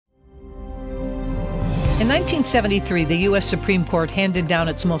In 1973, the U.S. Supreme Court handed down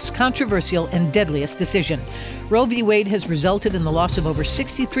its most controversial and deadliest decision. Roe v. Wade has resulted in the loss of over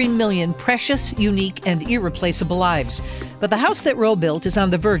 63 million precious, unique, and irreplaceable lives. But the house that Roe built is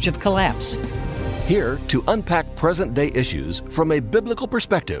on the verge of collapse. Here to unpack present-day issues from a biblical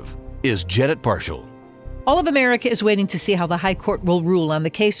perspective is Janet Parshall. All of America is waiting to see how the High Court will rule on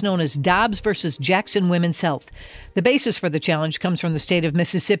the case known as Dobbs versus Jackson Women's Health. The basis for the challenge comes from the state of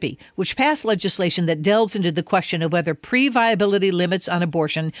Mississippi, which passed legislation that delves into the question of whether pre-viability limits on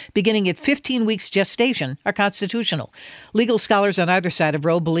abortion beginning at 15 weeks gestation are constitutional. Legal scholars on either side of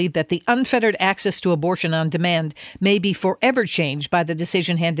Roe believe that the unfettered access to abortion on demand may be forever changed by the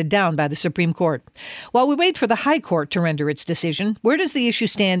decision handed down by the Supreme Court. While we wait for the High Court to render its decision, where does the issue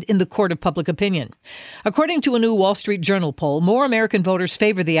stand in the court of public opinion? According to a new Wall Street Journal poll, more American voters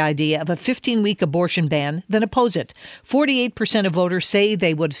favor the idea of a 15-week abortion ban than oppose it. 48% of voters say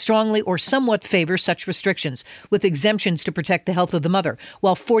they would strongly or somewhat favor such restrictions, with exemptions to protect the health of the mother,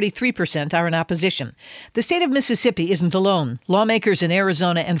 while 43% are in opposition. The state of Mississippi isn't alone. Lawmakers in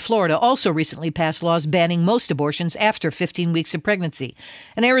Arizona and Florida also recently passed laws banning most abortions after 15 weeks of pregnancy.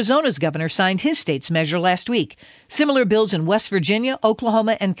 And Arizona's governor signed his state's measure last week. Similar bills in West Virginia,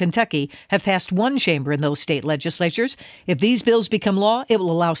 Oklahoma, and Kentucky have passed one chamber in those state legislatures. If these bills become law, it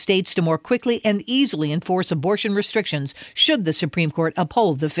will allow states to more quickly and easily enforce abortion restrictions should the Supreme Court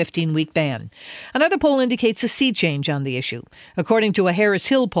uphold the 15-week ban. Another poll indicates a sea change on the issue. According to a Harris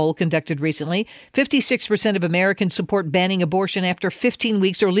Hill poll conducted recently, 56% of Americans support banning abortion after 15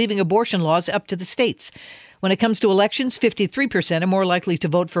 weeks or leaving abortion laws up to the states. When it comes to elections, 53% are more likely to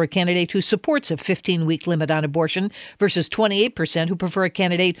vote for a candidate who supports a 15-week limit on abortion versus 28% who prefer a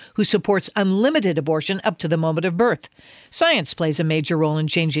candidate who supports unlimited abortion up to the moment of birth. Science plays a major role in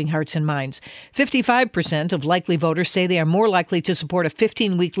changing hearts and minds. 55% of likely voters say they are more likely to support a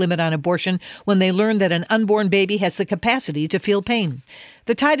 15-week limit on abortion when they learn that an unborn baby has the capacity to feel pain.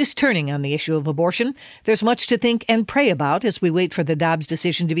 The tide is turning on the issue of abortion. There's much to think and pray about as we wait for the Dobbs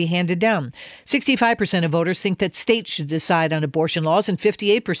decision to be handed down. 65% of voters think that states should decide on abortion laws, and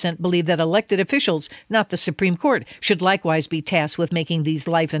 58% believe that elected officials, not the Supreme Court, should likewise be tasked with making these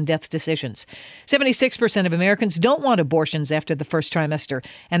life and death decisions. 76% of Americans don't want abortions after the first trimester,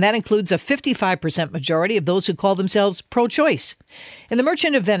 and that includes a 55% majority of those who call themselves pro-choice. In The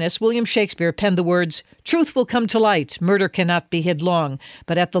Merchant of Venice, William Shakespeare penned the words, "Truth will come to light, murder cannot be hid long,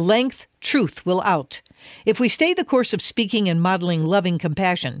 but at the length, truth will out." If we stay the course of speaking and modeling loving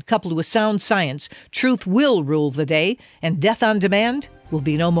compassion, coupled with sound science, truth will rule the day, and death on demand will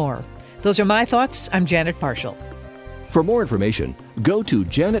be no more. Those are my thoughts. I'm Janet Parshall. For more information, go to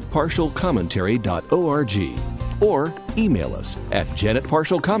janetparshallcommentary.org or email us at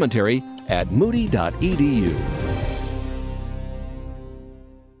janetparshallcommentary@moody.edu.